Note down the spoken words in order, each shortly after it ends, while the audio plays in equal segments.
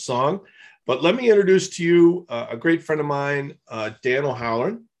song. But let me introduce to you a great friend of mine, Dan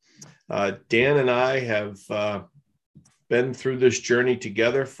O'Halloran. Dan and I have been through this journey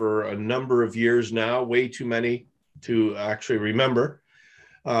together for a number of years now, way too many to actually remember.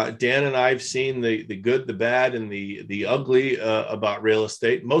 Dan and I have seen the good, the bad, and the ugly about real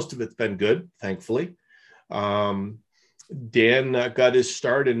estate. Most of it's been good, thankfully. Dan got his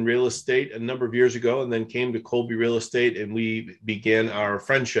start in real estate a number of years ago and then came to Colby Real Estate, and we began our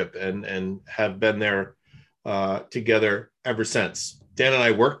friendship and have been there together ever since. Dan and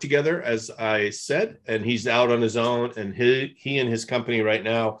I work together, as I said, and he's out on his own, and he and his company right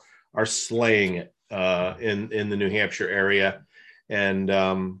now are slaying it in the New Hampshire area. And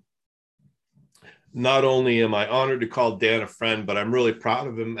not only am I honored to call Dan a friend, but I'm really proud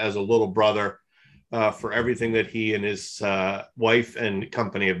of him as a little brother for everything that he and his wife and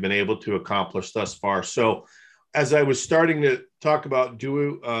company have been able to accomplish thus far. So as I was starting to talk about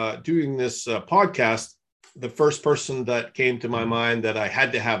doing this podcast, the first person that came to my mind that I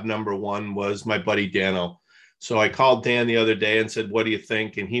had to have number one was my buddy Dano. So I called Dan the other day and said, what do you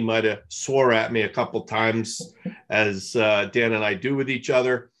think? And he might have swore at me a couple times, as Dan and I do with each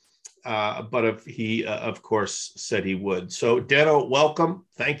other. But if he, of course, said he would. So Dano, welcome.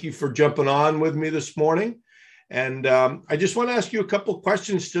 Thank you for jumping on with me this morning. And I just want to ask you a couple of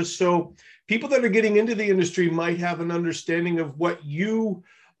questions, just so people that are getting into the industry might have an understanding of what you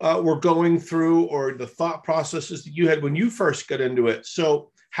were going through, or the thought processes that you had when you first got into it.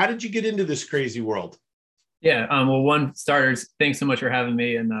 So how did you get into this crazy world? Yeah, well, one, starters, thanks so much for having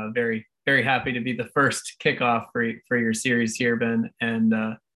me, and very, very happy to be the first kickoff for your series here, Ben. And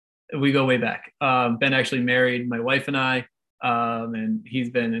we go way back. Ben actually married my wife and I, and he's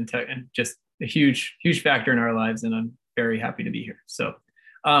been and just a huge, huge factor in our lives, and I'm very happy to be here. So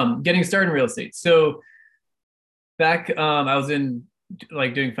getting started in real estate. So back, I was in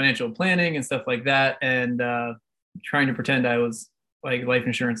doing financial planning and stuff like that, and trying to pretend I was like life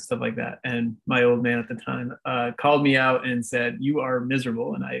insurance and stuff like that. And my old man at the time called me out and said, "You are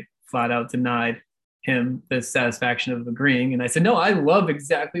miserable." And I flat out denied him the satisfaction of agreeing. And I said, "No, I love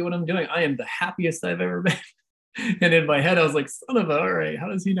exactly what I'm doing. I am the happiest I've ever been." And in my head, I was like, son of a, all right, how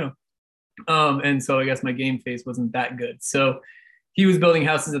does he know? And so I guess my game face wasn't that good. So he was building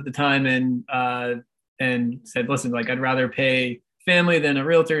houses at the time, and said, "Listen, like, I'd rather pay family than a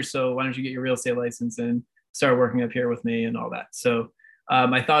realtor. So why don't you get your real estate license and start working up here with me," and all that. So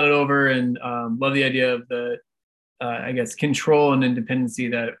I thought it over, and love the idea of the, I guess, control and independency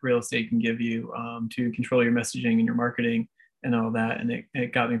that real estate can give you to control your messaging and your marketing and all that. And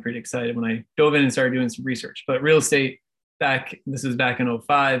it got me pretty excited when I dove in and started doing some research. But real estate this was back in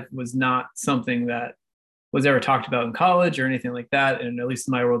 2005, was not something that was ever talked about in college or anything like that. And at least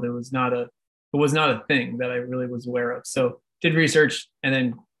in my world, it was not a thing that I really was aware of. So did research and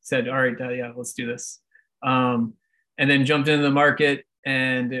then said, all right, yeah, let's do this. And then jumped into the market,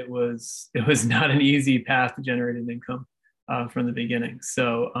 and it was not an easy path to generate an income from the beginning.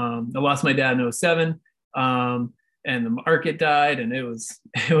 So I lost my dad in 2007, and the market died, and it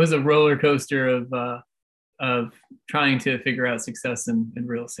was a roller coaster of trying to figure out success in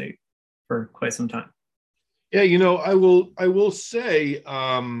real estate for quite some time. Yeah, I will say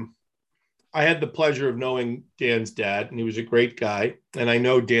I had the pleasure of knowing Dan's dad, and he was a great guy. And I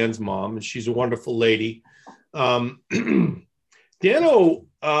know Dan's mom, and she's a wonderful lady. Dano,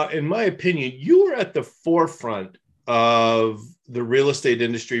 in my opinion, you were at the forefront of the real estate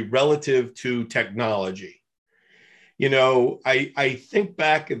industry relative to technology. I think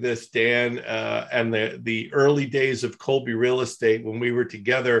back at this, Dan, and the early days of Colby Real Estate when we were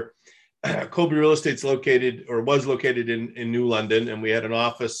together. Colby Real Estate's was located in New London, and we had an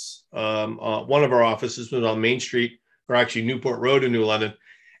office. One of our offices was on Main Street, or actually Newport Road in New London.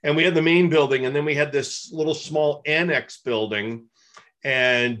 And we had the main building, and then we had this little small annex building,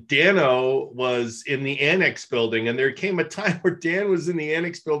 and Dano was in the annex building. And there came a time where Dan was in the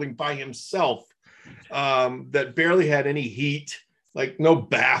annex building by himself, that barely had any heat, like no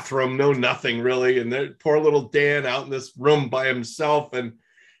bathroom, no nothing really. And there, poor little Dan out in this room by himself, and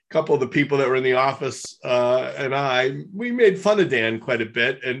a couple of the people that were in the office and we made fun of Dan quite a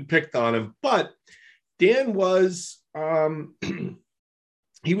bit and picked on him. But Dan was,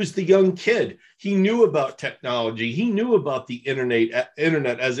 he was the young kid. He knew about technology. He knew about the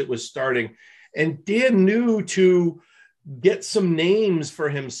internet as it was starting. And Dan knew to get some names for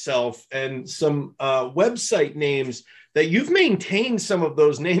himself and some website names that you've maintained some of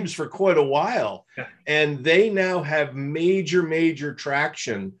those names for quite a while. Yeah. And they now have major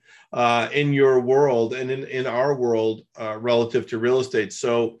traction in your world and in our world relative to real estate.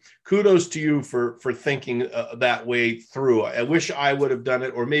 So kudos to you for thinking that way through. I wish I would have done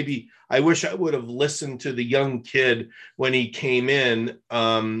it, or maybe I wish I would have listened to the young kid when he came in,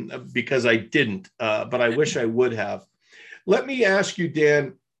 because I didn't, but I wish I would have. Let me ask you,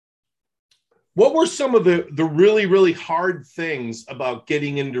 Dan, what were some of the really, really hard things about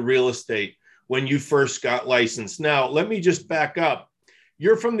getting into real estate when you first got licensed? Now, let me just back up.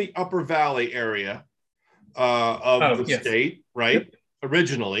 You're from the Upper Valley area of the yes. state, right? Yep.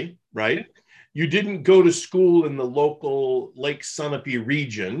 Originally, right? Yep. You didn't go to school in the local Lake Sunapee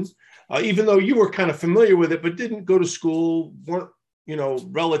region, even though you were kind of familiar with it, but didn't go to school, weren't,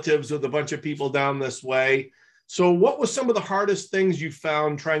 relatives with a bunch of people down this way. So what was some of the hardest things you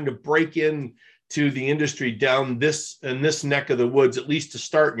found trying to break in to the industry down this neck of the woods, at least to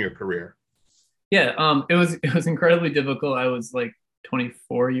start in your career? Yeah, it was incredibly difficult. I was like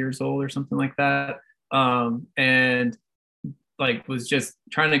 24 years old or something like that. And like was just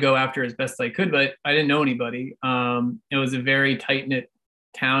trying to go after as best I could, but I didn't know anybody. It was a very tight knit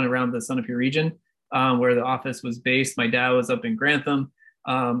town around the Sunapee region, where the office was based. My dad was up in Grantham,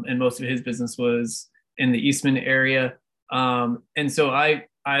 and most of his business was in the Eastman area. And so I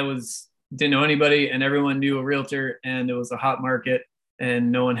was didn't know anybody, and everyone knew a realtor, and it was a hot market,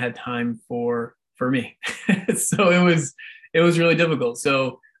 and no one had time for me. So it was really difficult.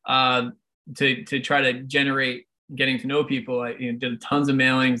 So to try to generate getting to know people, I did tons of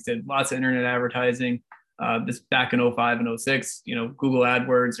mailings, did lots of internet advertising. This back in 05 and 06, Google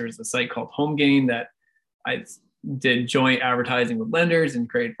AdWords. There's a site called HomeGain that I did joint advertising with lenders and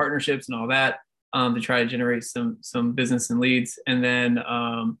created partnerships and all that, to try to generate some business and leads. And then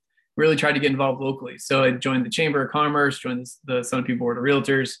really tried to get involved locally. So I joined the Chamber of Commerce, joined the Sunapee Board of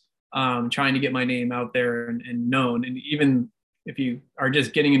Realtors, trying to get my name out there and known. And even if you are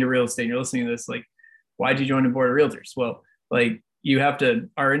just getting into real estate and you're listening to this, like, why'd you join the Board of Realtors? Well, like, you have to,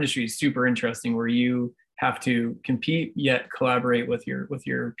 our industry is super interesting where you have to compete yet collaborate with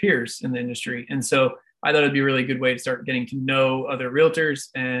your peers in the industry. And so I thought it'd be a really good way to start getting to know other realtors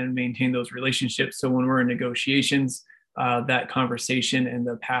and maintain those relationships. So when we're in negotiations, that conversation and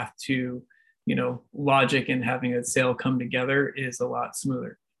the path to, logic and having a sale come together is a lot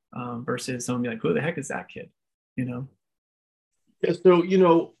smoother, versus someone be like, who the heck is that kid? Yeah,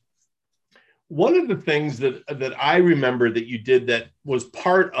 so, one of the things that I remember that you did that was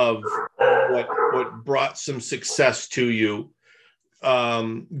part of what brought some success to you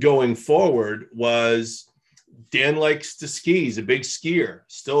going forward was Dan likes to ski. He's a big skier,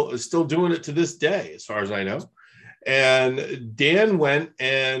 still doing it to this day, as far as I know. And Dan went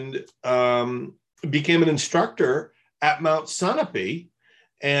and became an instructor at Mount Sunapee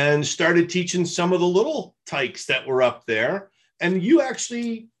and started teaching some of the little tykes that were up there. And you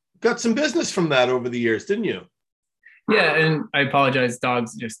actually got some business from that over the years, didn't you? Yeah, and I apologize.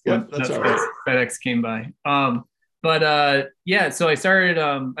 Dogs just that's all right. FedEx came by. Yeah, so I started.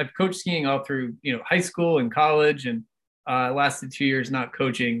 I've coached skiing all through high school and college, and lasted 2 years not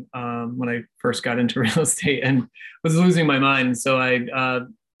coaching when I first got into real estate and was losing my mind. So I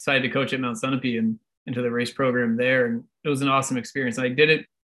decided to coach at Mount Sunapee and into the race program there, and it was an awesome experience. I did it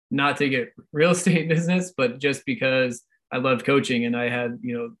not to get real estate business, but just because I loved coaching, and I had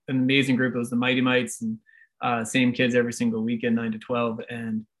an amazing group. It was the Mighty Mites, and same kids every single weekend, 9 to 12,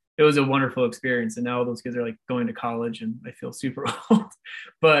 and it was a wonderful experience. And now all those kids are like going to college, and I feel super old.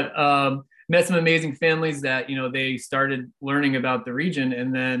 But met some amazing families that they started learning about the region,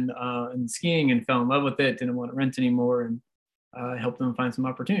 and then and skiing, and fell in love with it. Didn't want to rent anymore, and helped them find some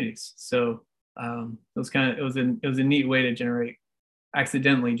opportunities. So it was a neat way to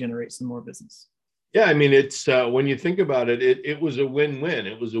accidentally generate some more business. Yeah, I mean, it's when you think about it, it was a win-win.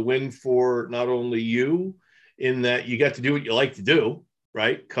 It was a win for not only you in that you got to do what you like to do,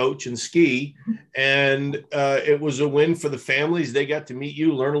 right? Coach and ski. And it was a win for the families. They got to meet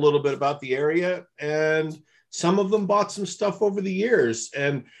you, learn a little bit about the area. And some of them bought some stuff over the years.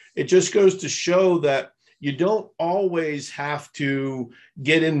 And it just goes to show that you don't always have to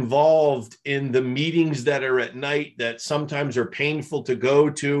get involved in the meetings that are at night that sometimes are painful to go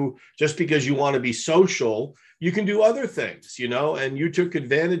to just because you want to be social. You can do other things, and you took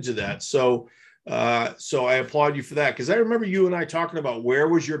advantage of that. So I applaud you for that, because I remember you and I talking about where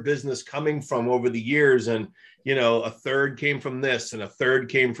was your business coming from over the years, and a third came from this and a third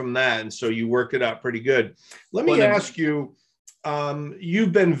came from that, and so you worked it out pretty good. Let me ask you,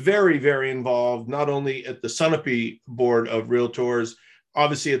 you've been very, very involved not only at the Sunapee Board of Realtors,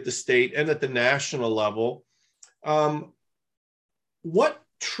 obviously at the state and at the national level. What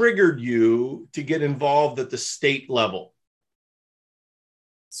triggered you to get involved at the state level?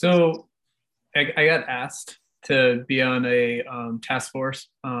 So I got asked to be on a task force.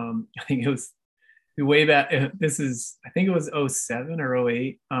 I think it was way back. I think it was '07 or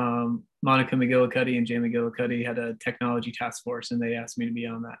 '08. Monica McGillicuddy and Jay McGillicuddy had a technology task force, and they asked me to be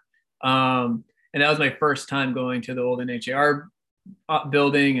on that. And that was my first time going to the old NHAR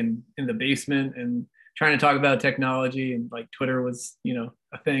building and in the basement and trying to talk about technology. And like Twitter was,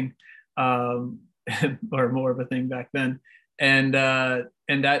 a thing, um, or more of a thing back then. And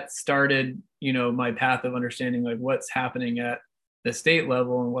that started, my path of understanding like what's happening at the state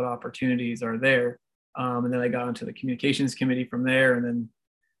level and what opportunities are there. And then I got into the communications committee from there, and then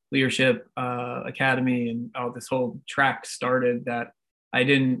leadership academy, and all this whole track started. That I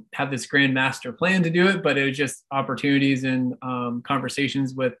didn't have this grand master plan to do it, but it was just opportunities and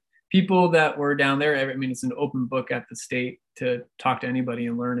conversations with people that were down there. I mean, it's an open book at the state to talk to anybody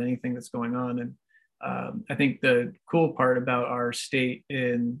and learn anything that's going on. And I think the cool part about our state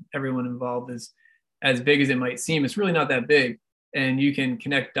and everyone involved is, as big as it might seem, it's really not that big. And you can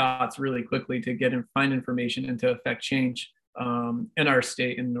connect dots really quickly to get and find information and to affect change in our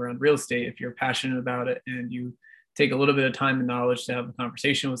state and around real estate if you're passionate about it and you take a little bit of time and knowledge to have a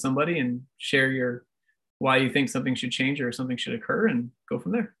conversation with somebody and share your why you think something should change or something should occur and go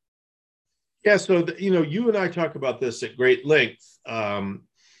from there. Yeah, so you and I talk about this at great length,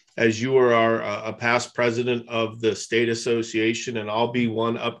 as you are a past president of the state association, and I'll be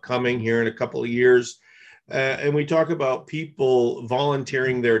one upcoming here in a couple of years. And we talk about people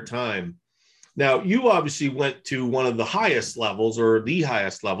volunteering their time. Now, you obviously went to one of the highest levels, or the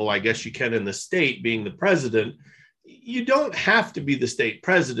highest level, I guess you can, in the state, being the president. You don't have to be the state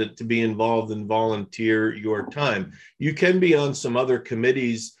president to be involved and volunteer your time. You can be on some other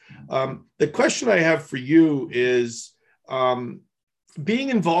committees. The question I have for you is being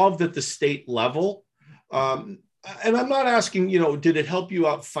involved at the state level. And I'm not asking, did it help you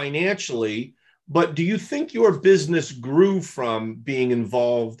out financially? But do you think your business grew from being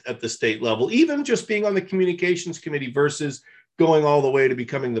involved at the state level, even just being on the communications committee versus going all the way to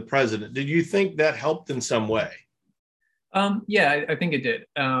becoming the president? Did you think that helped in some way? Yeah, I think it did.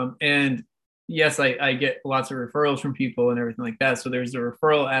 And yes, I get lots of referrals from people and everything like that. So there's the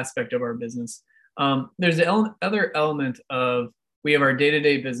referral aspect of our business. There's the other element of, we have our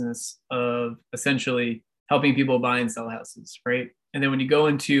day-to-day business of essentially helping people buy and sell houses, right? And then when you go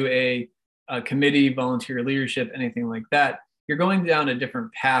into a committee, volunteer leadership, anything like that, you're going down a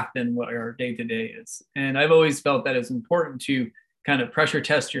different path than what our day-to-day is. And I've always felt that it's important to kind of pressure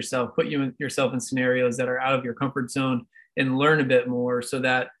test yourself, put yourself in scenarios that are out of your comfort zone and learn a bit more so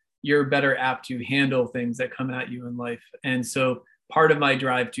that you're better apt to handle things that come at you in life. And so part of my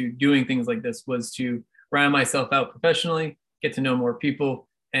drive to doing things like this was to round myself out professionally, get to know more people.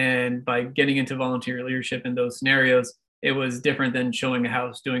 And by getting into volunteer leadership in those scenarios, it was different than showing a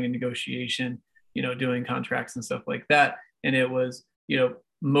house, doing a negotiation, doing contracts and stuff like that. And it was,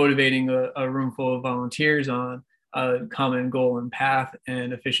 motivating a room full of volunteers on a common goal and path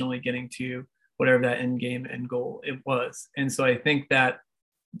and efficiently getting to whatever that end game and goal it was. And so I think that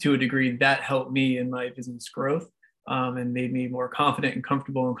to a degree that helped me in my business growth, and made me more confident and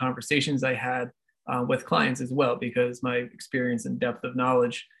comfortable in conversations I had with clients as well, because my experience and depth of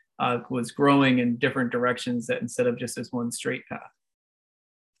knowledge was growing in different directions, that instead of just this one straight path.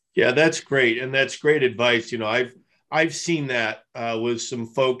 Yeah, that's great. And that's great advice. I've seen that with some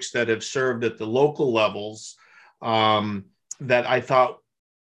folks that have served at the local levels, that I thought,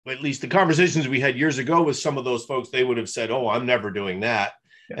 at least the conversations we had years ago with some of those folks, they would have said, "Oh, I'm never doing that."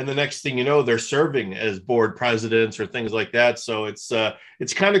 Yeah. And the next thing you know, they're serving as board presidents or things like that. So it's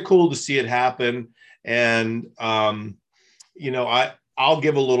kind of cool to see it happen. And, I'll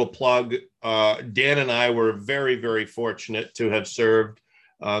give a little plug. Dan and I were very, very fortunate to have served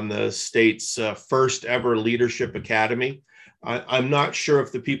on the state's first ever leadership academy. I'm not sure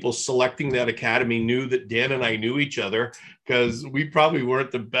if the people selecting that academy knew that Dan and I knew each other, because we probably weren't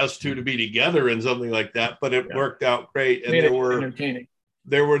the best two to be together in something like that, but it worked out great. And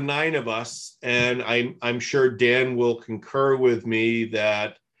there were 9 of us, and I'm sure Dan will concur with me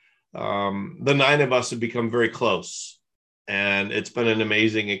that the 9 of us have become very close, and it's been an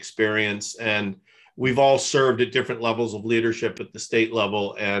amazing experience. And we've all served at different levels of leadership at the state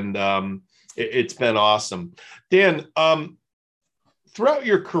level, and it's been awesome. Dan, throughout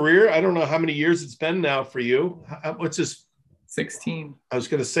your career, I don't know how many years it's been now for you. What's this? 16. I was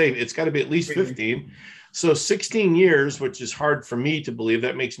going to say, it's got to be at least 15. So 16 years, which is hard for me to believe.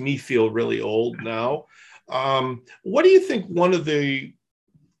 That makes me feel really old now. What do you think one of the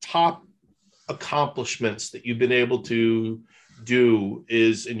top accomplishments that you've been able to do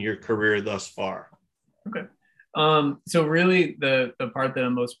is in your career thus far? Okay. So really the part that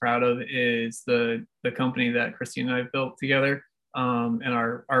I'm most proud of is the company that Christine and I built together, and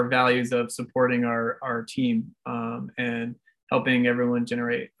our values of supporting our team, and helping everyone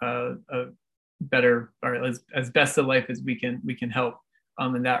generate a better, or as best a life as we can help,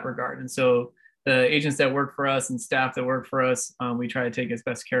 in that regard. And so the agents that work for us and staff that work for us, we try to take as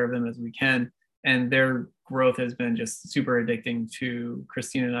best care of them as we can. And their growth has been just super addicting to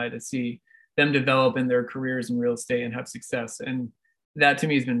Christine and I, to see them develop in their careers in real estate and have success. And that to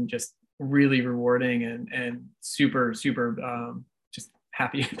me has been just really rewarding, and super, super, just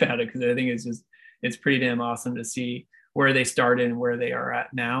happy about it, because I think it's pretty damn awesome to see where they started and where they are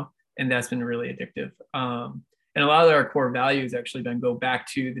at now. And that's been really addictive. And a lot of our core values actually then go back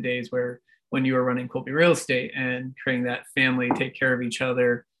to the days where when you were running Colby Real Estate and creating that family, take care of each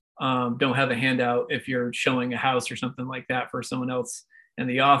other, don't have a handout if you're showing a house or something like that for someone else in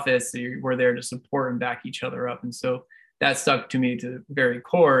the office. We're there to support and back each other up. And so that stuck to me to the very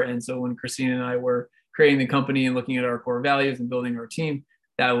core. And so when Christine and I were creating the company and looking at our core values and building our team,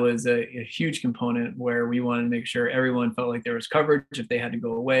 that was a huge component, where we wanted to make sure everyone felt like there was coverage if they had to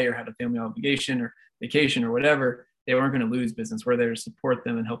go away or had a family obligation or vacation or whatever. They weren't going to lose business. We're there to support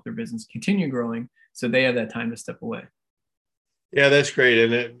them and help their business continue growing, so they have that time to step away. Yeah, that's great.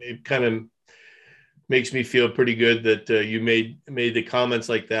 And it kind of makes me feel pretty good that you made the comments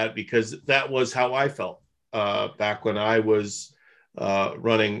like that, because that was how I felt back when I was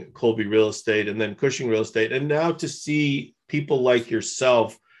running Colby Real Estate and then Cushing Real Estate. And now to see people like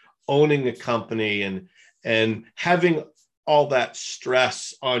yourself owning a company and having all that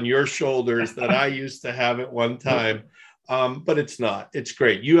stress on your shoulders that I used to have at one time. But it's not. It's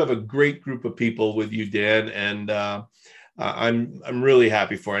great. You have a great group of people with you, Dan, and I'm really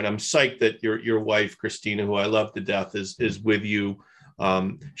happy for it. And I'm psyched that your wife, Christina, who I love to death, is with you.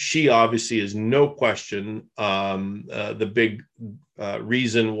 She obviously is no question the big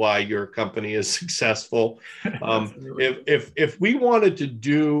reason why your company is successful. If we wanted to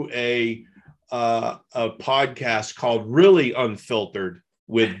do a podcast called Really Unfiltered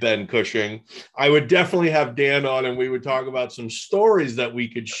with Ben Cushing, I would definitely have Dan on, and we would talk about some stories that we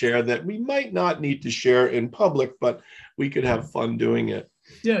could share that we might not need to share in public, but we could have fun doing it.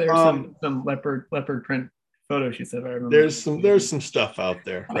 Yeah, there's some leopard print photos she said. I remember. There's some stuff out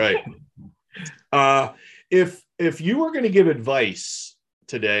there, right? If you were going to give advice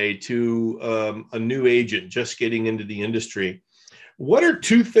today to a new agent just getting into the industry, what are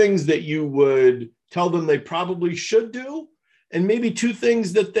two things that you would tell them they probably should do, and maybe two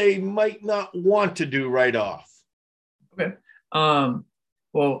things that they might not want to do right off? Okay.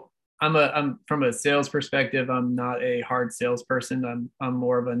 Well, I'm from a sales perspective, I'm not a hard salesperson. I'm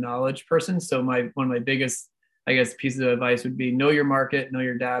more of a knowledge person. So one of my biggest, I guess, pieces of advice would be know your market, know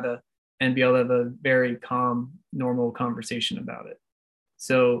your data, and be able to have a very calm, normal conversation about it.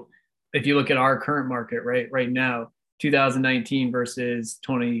 So if you look at our current market, right now, 2019 versus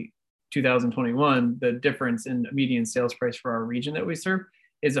 2021, the difference in median sales price for our region that we serve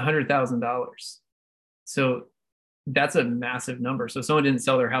is $100,000. So that's a massive number. So someone didn't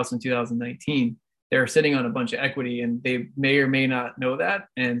sell their house in 2019, they're sitting on a bunch of equity, and they may or may not know that.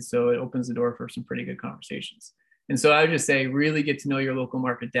 And so it opens the door for some pretty good conversations. And so I would just say, really get to know your local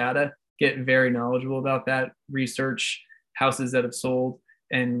market data, get very knowledgeable about that, research houses that have sold,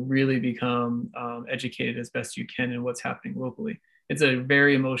 and really become educated as best you can in what's happening locally. It's a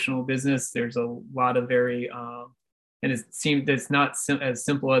very emotional business. There's a lot of and it's not as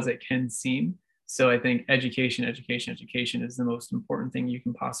simple as it can seem. So I think education is the most important thing you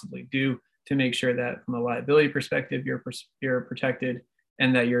can possibly do to make sure that from a liability perspective, you're protected,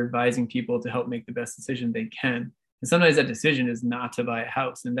 and that you're advising people to help make the best decision they can. And sometimes that decision is not to buy a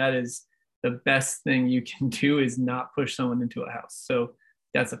house. And that is the best thing you can do, is not push someone into a house. So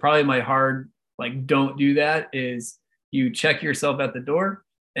that's probably my hard, don't do that, is you check yourself at the door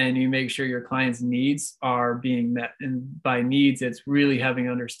and you make sure your client's needs are being met. And by needs, it's really having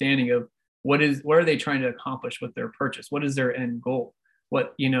an understanding of what are they trying to accomplish with their purchase? What is their end goal?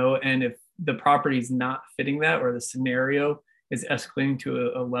 And if the property is not fitting that, or the scenario is escalating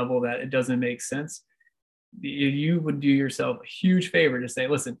to a level that it doesn't make sense, you would do yourself a huge favor to say,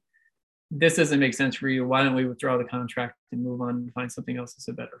 listen, this doesn't make sense for you. Why don't we withdraw the contract and move on and find something else that's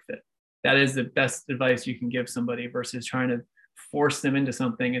a better fit? That is the best advice you can give somebody, versus trying to force them into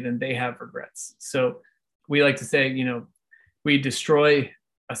something and then they have regrets. So we like to say, we destroy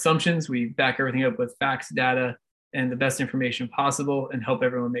assumptions, we back everything up with facts, data, and the best information possible, and help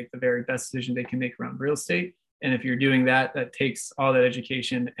everyone make the very best decision they can make around real estate. And if you're doing that, that takes all that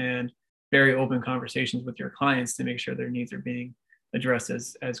education and very open conversations with your clients to make sure their needs are being addressed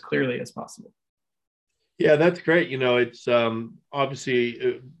as clearly as possible. Yeah, that's great. It's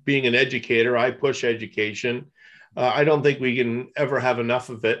obviously being an educator, I push education. I don't think we can ever have enough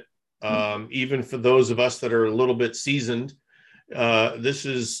of it. Even for those of us that are a little bit seasoned, this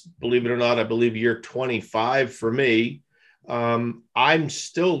is, believe it or not, I believe year 25 for me. I'm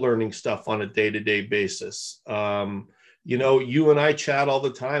still learning stuff on a day-to-day basis. You and I chat all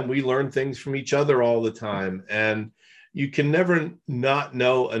the time. We learn things from each other all the time. And you can never not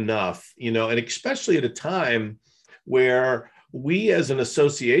know enough, and especially at a time where we as an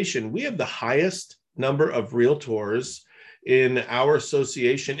association, we have the highest number of realtors in our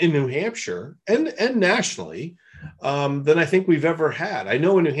association in New Hampshire and nationally than I think we've ever had. I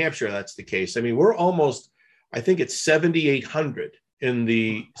know in New Hampshire that's the case. I mean, we're almost, I think it's 7,800 in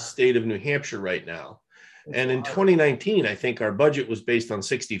the state of New Hampshire right now. And in 2019, I think our budget was based on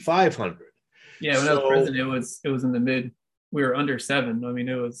 6,500. Yeah, when I was president, it was in the mid. We were under 7. I mean,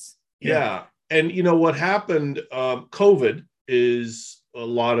 it was. Yeah. And what happened, COVID is a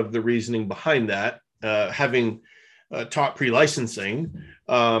lot of the reasoning behind that. Having taught pre-licensing,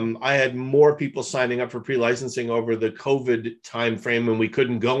 I had more people signing up for pre-licensing over the COVID timeframe when we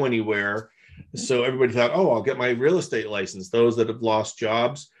couldn't go anywhere. So everybody thought, oh, I'll get my real estate license, those that have lost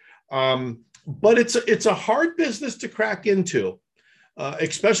jobs. But it's a hard business to crack into,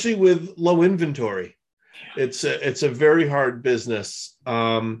 especially with low inventory. It's a very hard business.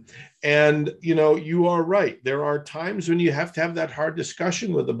 And you are right. There are times when you have to have that hard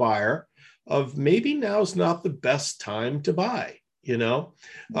discussion with the buyer of maybe now's not the best time to buy,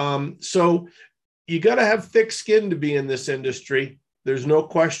 so you got to have thick skin to be in this industry. There's no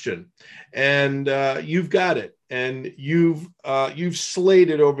question. And you've got it. And you've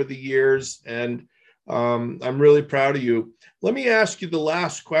slayed it over the years. And I'm really proud of you. Let me ask you the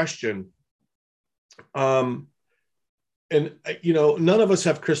last question. And none of us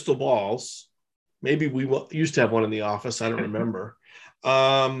have crystal balls. Maybe we used to have one in the office. I don't remember.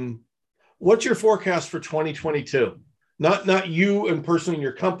 What's your forecast for 2022? Not you and personally in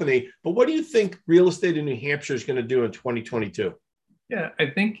your company, but what do you think real estate in New Hampshire is going to do in 2022? Yeah, I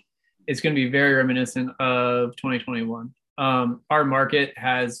think it's going to be very reminiscent of 2021. Our market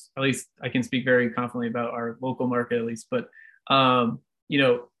has, at least I can speak very confidently about our local market at least, but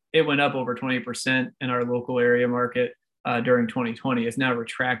it went up over 20% in our local area market during 2020. It's now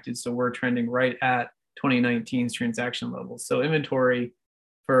retracted. So we're trending right at 2019's transaction levels. So inventory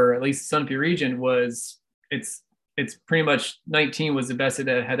for at least the Sunapee region it's pretty much 19 was the best it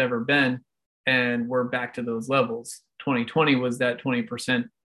had ever been. And we're back to those levels. 2020 was that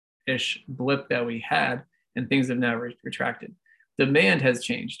 20%-ish blip that we had, and things have now retracted. Demand has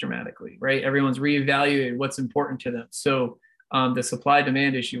changed dramatically, right? Everyone's reevaluated what's important to them. So the supply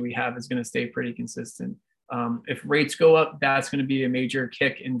demand issue we have is going to stay pretty consistent. If rates go up, that's going to be a major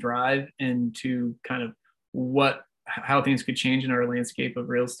kick and drive into kind of how things could change in our landscape of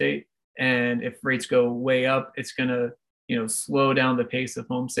real estate. And if rates go way up, it's going to slow down the pace of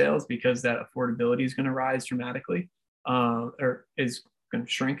home sales because that affordability is going to rise dramatically, or is going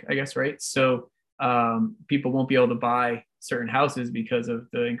to shrink, I guess, right? So people won't be able to buy certain houses because of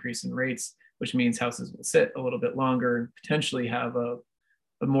the increase in rates, which means houses will sit a little bit longer and potentially have a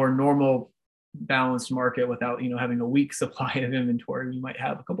more normal balanced market without having a weak supply of inventory. We might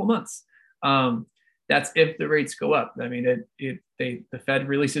have a couple months. That's if the rates go up. I mean, the Fed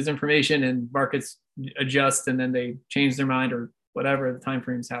releases information and markets adjust, and then they change their mind or whatever the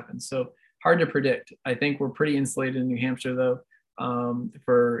timeframes happen. So hard to predict. I think we're pretty insulated in New Hampshire though,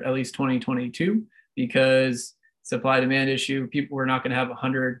 for at least 2022, because supply demand issue. We're not going to have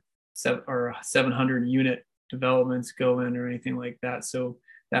 100 or 700 unit developments go in or anything like that. So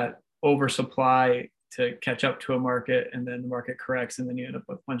that oversupply to catch up to a market, and then the market corrects, and then you end up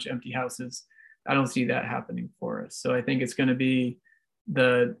with a bunch of empty houses. I don't see that happening for us. So I think it's going to be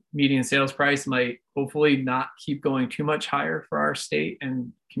the median sales price might hopefully not keep going too much higher for our state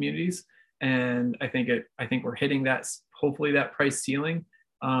and communities. And I think we're hitting that, hopefully that price ceiling,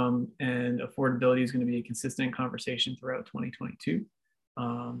 and affordability is going to be a consistent conversation throughout 2022.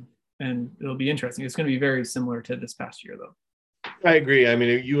 And it'll be interesting. It's going to be very similar to this past year though. I agree. I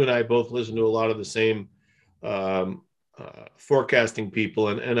mean, you and I both listen to a lot of the same forecasting people,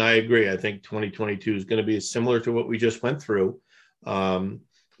 and I agree. I think 2022 is going to be similar to what we just went through.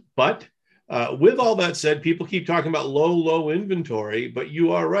 But with all that said, people keep talking about low inventory, but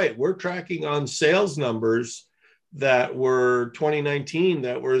you are right. We're tracking on sales numbers that were 2019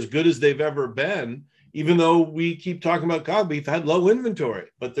 that were as good as they've ever been, even though we keep talking about, God, we've had low inventory,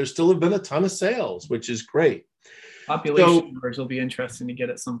 but there still have been a ton of sales, which is great. Population numbers will be interesting to get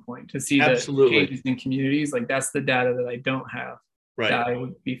at some point to see the changes in communities. Like that's the data that I don't have. Right. that I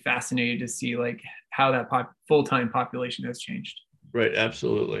would be fascinated to see like how that full-time population has changed. Right.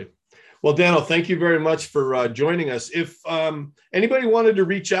 Absolutely. Well, Daniel, thank you very much for joining us. If anybody wanted to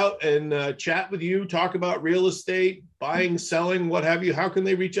reach out and chat with you, talk about real estate, buying, selling, what have you, how can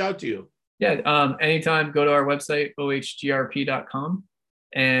they reach out to you? Yeah, anytime, go to our website, ohgrp.com,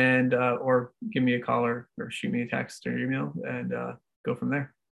 and or give me a call or shoot me a text or email, and go from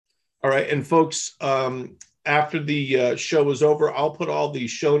there. All right. And folks, after the show is over, I'll put all the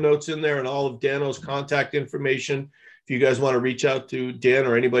show notes in there and all of Dano's contact information. If you guys want to reach out to Dan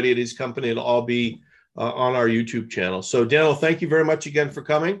or anybody at his company, it'll all be on our YouTube channel. So, Dano, thank you very much again for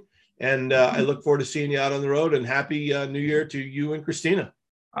coming. And I look forward to seeing you out on the road, and happy New Year to you and Christina.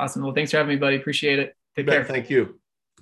 Awesome. Well, thanks for having me, buddy. Appreciate it. Take care. Thank you.